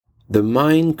The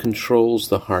mind controls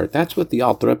the heart. That's what the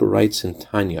Alter Rebbe writes in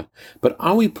Tanya. But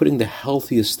are we putting the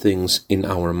healthiest things in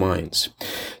our minds?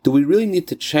 Do we really need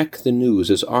to check the news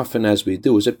as often as we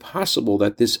do? Is it possible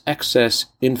that this excess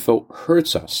info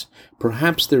hurts us?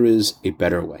 Perhaps there is a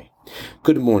better way.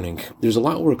 Good morning. There's a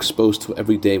lot we're exposed to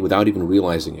every day without even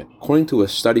realizing it. According to a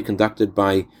study conducted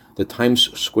by the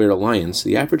Times Square Alliance,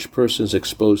 the average person is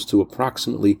exposed to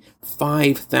approximately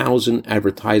 5,000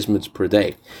 advertisements per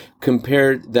day.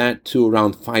 Compared that to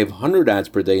around 500 ads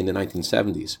per day in the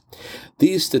 1970s.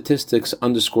 These statistics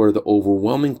underscore the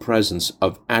overwhelming presence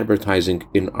of advertising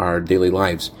in our daily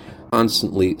lives.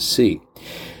 Constantly see.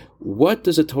 What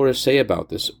does the Torah say about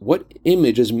this? What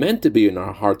image is meant to be in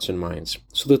our hearts and minds?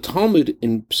 So the Talmud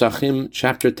in Psachim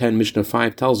chapter 10, Mishnah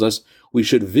 5 tells us we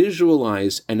should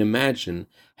visualize and imagine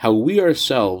how we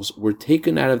ourselves were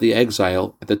taken out of the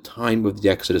exile at the time of the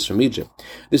Exodus from Egypt.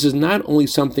 This is not only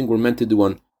something we're meant to do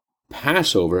on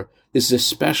Passover, this is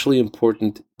especially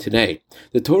important today.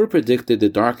 The Torah predicted the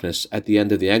darkness at the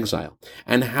end of the exile,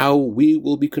 and how we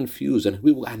will be confused,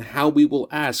 and how we will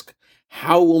ask,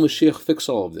 how will Mashiach fix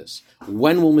all of this?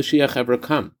 When will Mashiach ever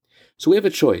come? So we have a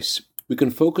choice. We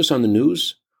can focus on the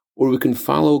news, or we can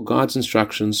follow God's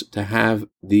instructions to have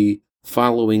the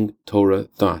following Torah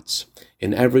thoughts.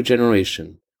 In every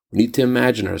generation, we need to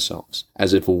imagine ourselves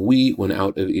as if we went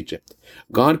out of Egypt.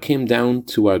 God came down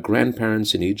to our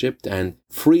grandparents in Egypt and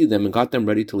freed them and got them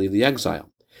ready to leave the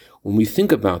exile. When we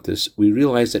think about this, we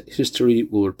realize that history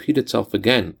will repeat itself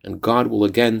again, and God will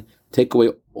again take away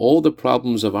all the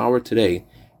problems of our today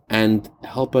and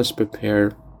help us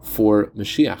prepare for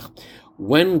Mashiach.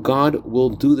 When God will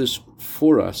do this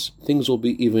for us, things will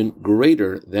be even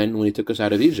greater than when He took us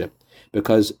out of Egypt,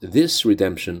 because this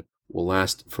redemption will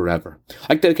last forever. I'd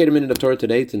like to dedicate a minute of Torah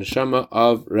today to the neshama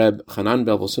of Reb Chanan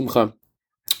Belvel Simcha,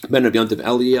 ben Reb Yontiv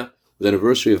Eliyah, whose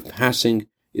anniversary of passing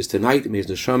is tonight. May his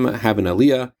neshama have an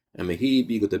aliyah, and may he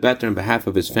be good to better on behalf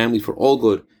of his family for all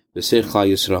good. B'seich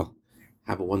Klal Yisrael.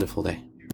 Have a wonderful day.